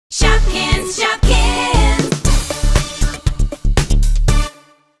Shopkins!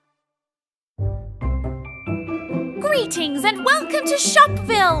 Greetings and welcome to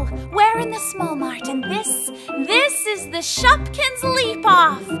Shopville! We're in the small mart and this is the Shopkins Leap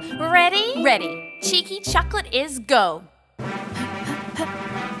Off. Ready? Ready. Cheeky chocolate is go.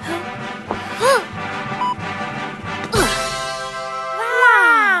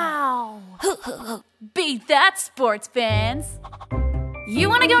 Wow! Beat that, sports fans. You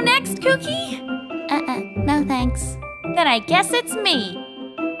want to go next, Cookie? No thanks. Then I guess it's me.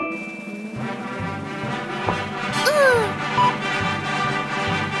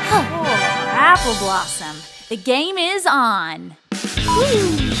 Oh, Apple Blossom. The game is on.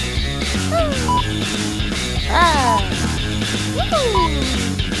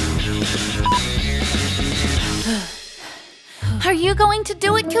 Are you going to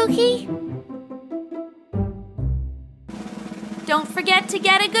do it, Cookie? Don't forget to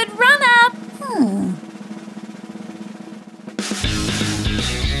get a good run-up.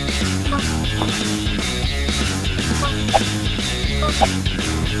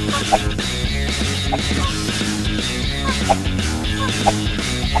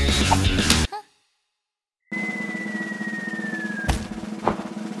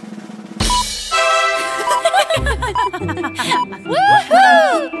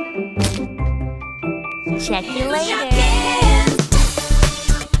 Woohoo! Check you later.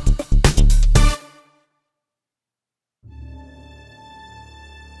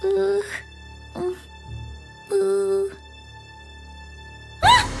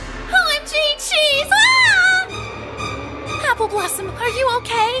 OMG cheese! Apple Blossom, are you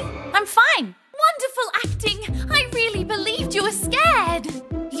okay? I'm fine. Wonderful acting. I really believed you were scared.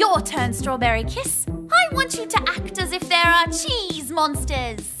 Your turn, Strawberry Kiss. I want you to act as if there are cheese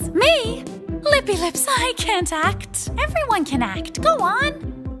monsters. Me? Lippy Lips, I can't act. Everyone can act. Go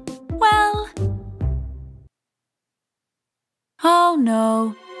on. Well... Oh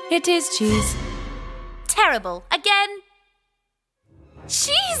no, it is cheese. Terrible. Again.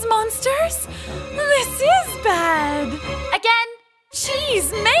 Cheese monsters? This is bad. Again.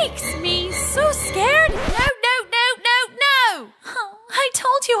 Cheese makes me so scared. No. Oh, I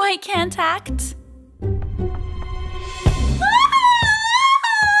told you I can't act.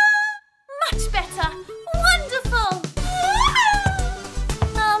 Much better. Wonderful.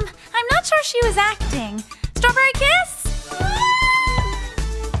 I'm not sure she was acting. Strawberry Kiss?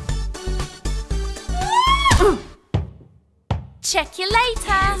 Check you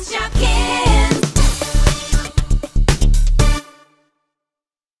later. Shopkins!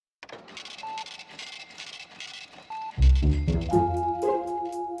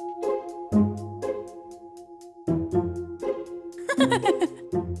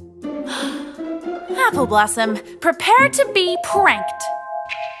 Apple Blossom, prepare to be pranked.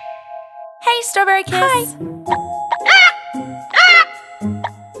 Hey, Strawberry Kiss. Hi.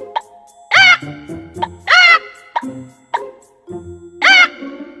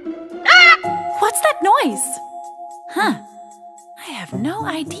 What's that noise? Huh. I have no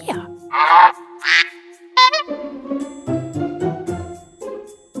idea.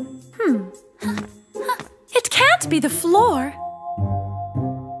 It can't be the floor.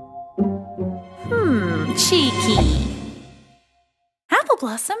 Cheeky. Apple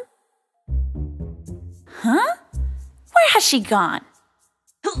Blossom? Huh? Where has she gone?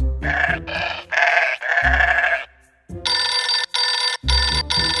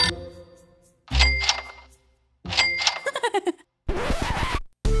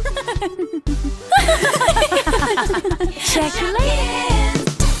 Check you later.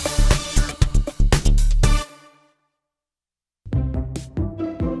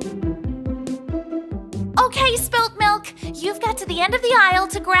 Okay, Spilt Milk, you've got to the end of the aisle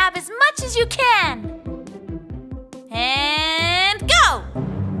to grab as much as you can. And go!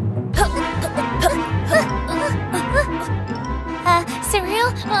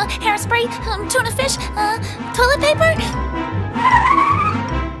 Cereal, hairspray, tuna fish, toilet paper.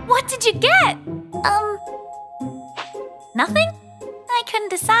 What did you get? Nothing? I couldn't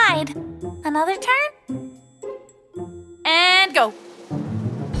decide. Another turn? And go.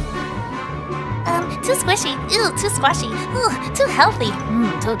 Too squishy. Ew, too squashy. Ooh, too healthy.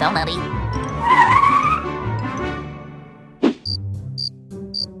 Too donutty.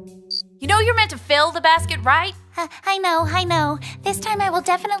 You know you're meant to fill the basket, right? I know. This time I will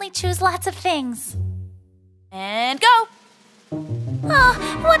definitely choose lots of things. And go. Oh,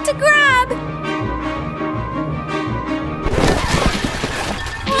 what to grab?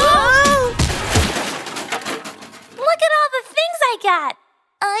 Whoa! Look at all the things I got.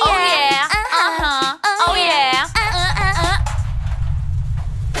 Oh yeah. Oh yeah.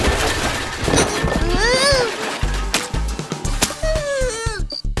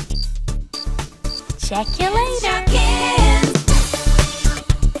 Check you later.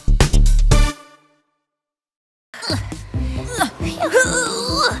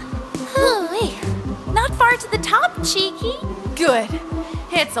 Not far to the top, Cheeky. Good.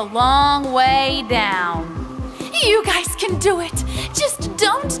 It's a long way down. You guys can do it. Just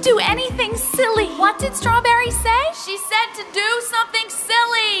don't do anything silly. What did Strawberry say? She said to do something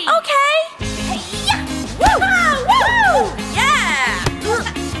silly. Okay. Hey-ya! Woo! Woo! Yeah!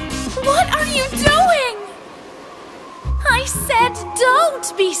 What are you doing? I said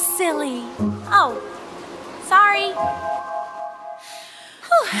don't be silly. Oh, sorry.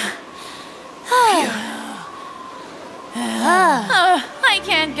 I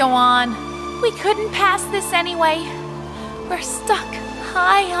can't go on. We couldn't pass this anyway. We're stuck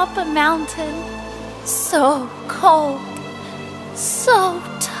high up a mountain. So cold. So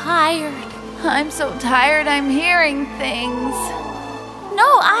tired. I'm so tired I'm hearing things.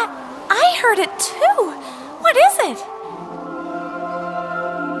 No, I heard it too. What is it?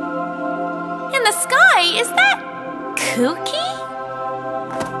 In the sky, is that Cookie?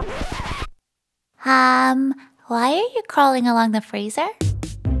 Why are you crawling along the freezer?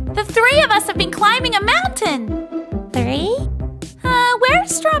 The three of us have been climbing a mountain. 3?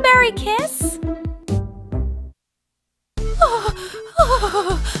 Where's Strawberry Kiss?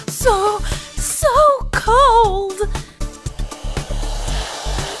 So cold.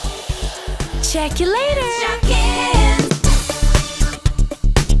 Check you later.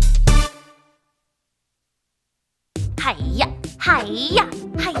 Hiya, hiya,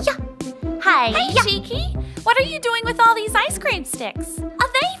 hiya, hiya. Hey, Cheeky, what are you doing with all these ice cream sticks?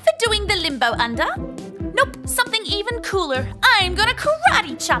 Are they for doing the limbo under? Nope, something even cooler. I'm gonna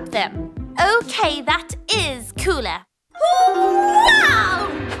karate chop them. Okay, that is cooler. Wow!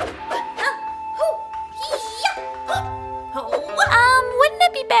 Wouldn't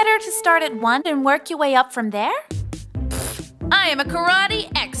it be better to start at 1 and work your way up from there? I am a karate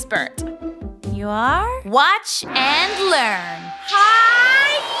expert. You are? Watch and learn.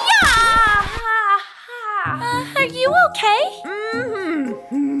 Hi-ya! Are you okay?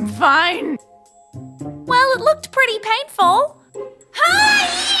 Fine. Well, it looked pretty painful.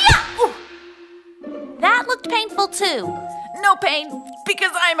 Hi-ya! That looked painful too. No pain,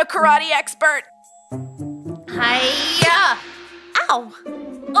 because I'm a karate expert. Hi-ya! Ow!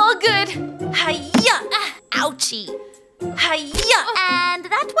 All good. Hi-ya! Ouchie. Hi-ya! And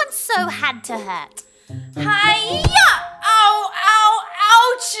that one so had to hurt. Hi-ya! Ow, ow,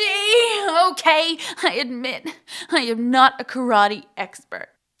 ouchie! Okay, I admit, I am not a karate expert.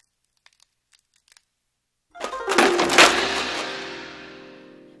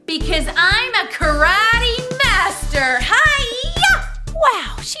 Because I'm a karate master! Hi-ya!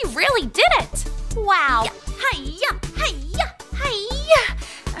 Wow, she really did it! Wow! Hi-ya! Hi-ya! Hi-ya!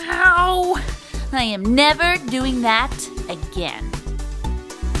 Ow! I am never doing that again.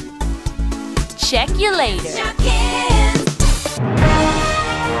 Check you later.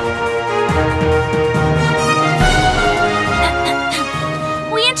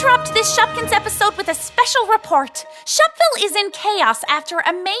 We interrupt this Shopkins episode with a special report. Shopville is in chaos after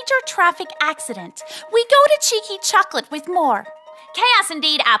a major traffic accident. We go to Cheeky Chocolate with more. Chaos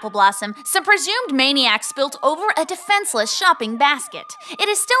indeed, Apple Blossom. Some presumed maniac spilt over a defenseless shopping basket. It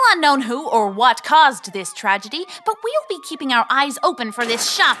is still unknown who or what caused this tragedy, but we'll be keeping our eyes open for this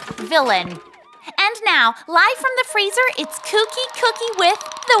shop villain. And now, live from the freezer, it's Coco Cookie with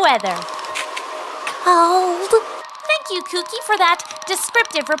the weather. Cold. Thank you, Cookie, for that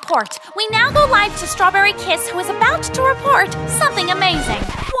descriptive report. We now go live to Strawberry Kiss, who is about to report something amazing.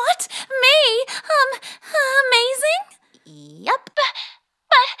 What? Me? Amazing? Yep.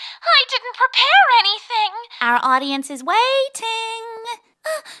 But I didn't prepare anything. Our audience is waiting.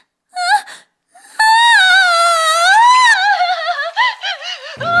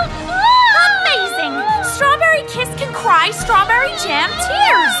 Amazing! Strawberry Kiss can cry strawberry jam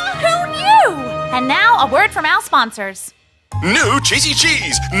tears. Who knew? And now a word from our sponsors. New Cheesy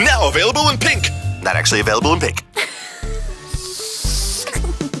Cheese, now available in pink. Not actually available in pink.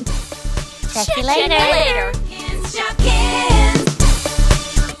 Check you later.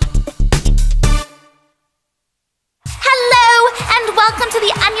 Hello and welcome to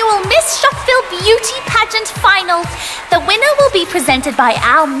the annual Miss Shopville Beauty Pageant Final. The winner will be presented by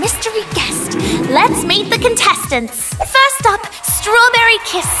our mystery guest. Let's meet the contestants. First up, Strawberry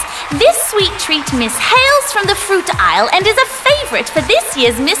Kiss. This sweet treat Miss hails from the fruit aisle and is a favorite for this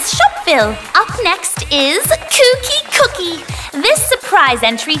year's Miss Shopville. Up next is Coco Cookie. This surprise prize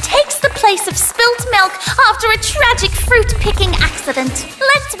entry takes the place of spilt milk after a tragic fruit-picking accident.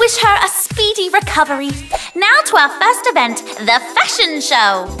 Let's wish her a speedy recovery. Now to our first event, the fashion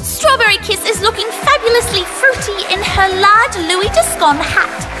show. Strawberry Kiss is looking fabulously fruity in her large Louis Descon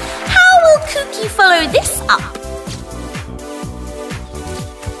hat. How will Cookie follow this up?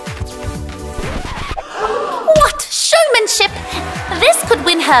 What showmanship! This could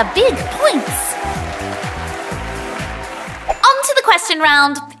win her big points. On to the question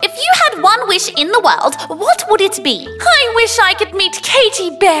round. If you had one wish in the world, what would it be? I wish I could meet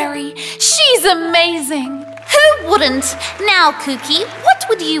Katy Perry. She's amazing. Who wouldn't? Now, Cookie, what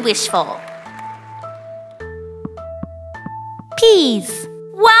would you wish for? Peas.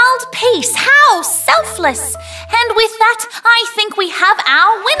 World peace, how selfless! And with that, I think we have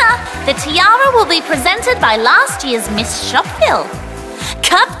our winner. The tiara will be presented by last year's Miss Shopville,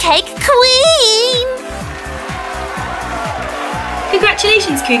 Cupcake Queen!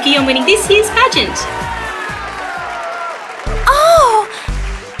 Congratulations, Cookie, on winning this year's pageant. Oh,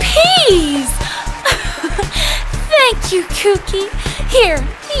 peas! Thank you, Cookie. Here,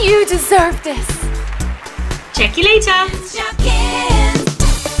 you deserve this. Check you later. Shopkins.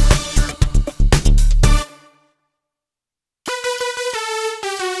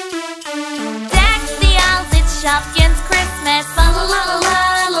 Deck the aisles, it's Shopkins Christmas. La la la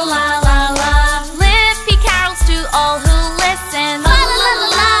la la la la la. Lippy carols to all who listen. La la la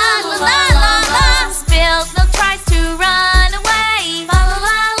la la la la la. Spilled milk tries to run away. La la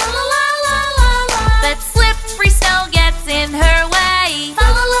la la la la la la. But slippery snow gets in her way. La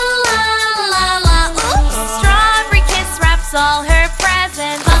la la la la la. Oops. Strawberry Kiss wraps all her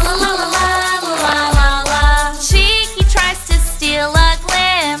presents. La la la la la la la la. Cheeky tries to steal a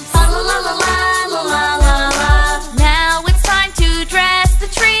glimpse. La la la la la la la la. Now it's time to dress the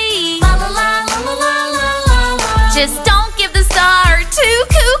tree. La la la la la la la la. Just don't give the star to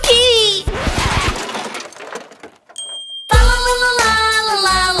Cookie. La la la la la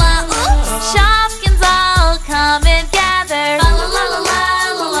la la. Oops. Shopkins all come and gather. La la la la la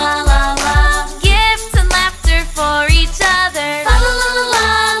la la la. Gifts and laughter for each other. La la la la la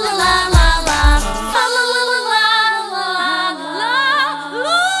la la la. La la la la la la la.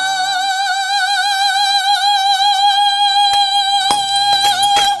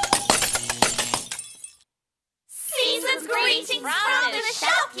 Season's greetings from the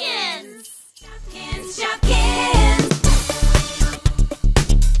Shopkins. Shopkins, Shopkins.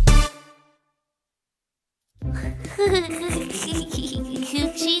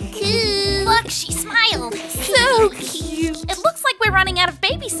 Coochie coo. Look, she smiled. So cute. It looks like we're running out of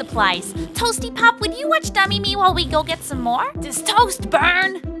baby supplies. Toasty Pop, would you watch Dummy Me while we go get some more? Does toast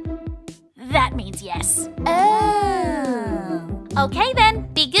burn? That means yes. Oh. Okay then,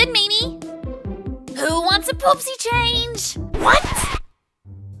 be good, Mimi. Who wants a poopsie change? What?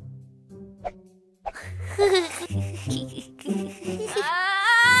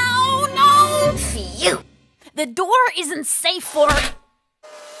 Oh no! Phew! The door isn't safe for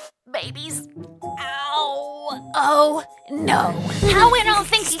babies. Ow! Oh no! How in all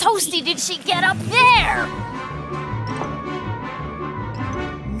things toasty did she get up there?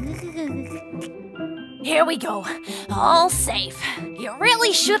 Here we go. All safe. You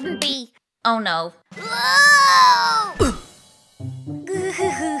really shouldn't be. Oh no.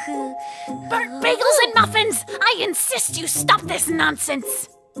 Burnt bagels and muffins! I insist you stop this nonsense!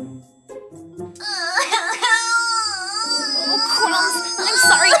 Oh, Crumbs! I'm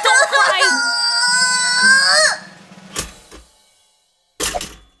sorry, don't cry!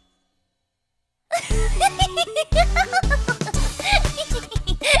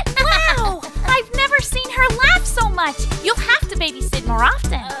 Wow! I've never seen her laugh so much! You'll have to babysit more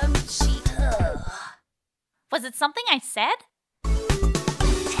often. Was it something I said?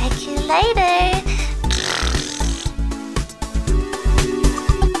 Check you later.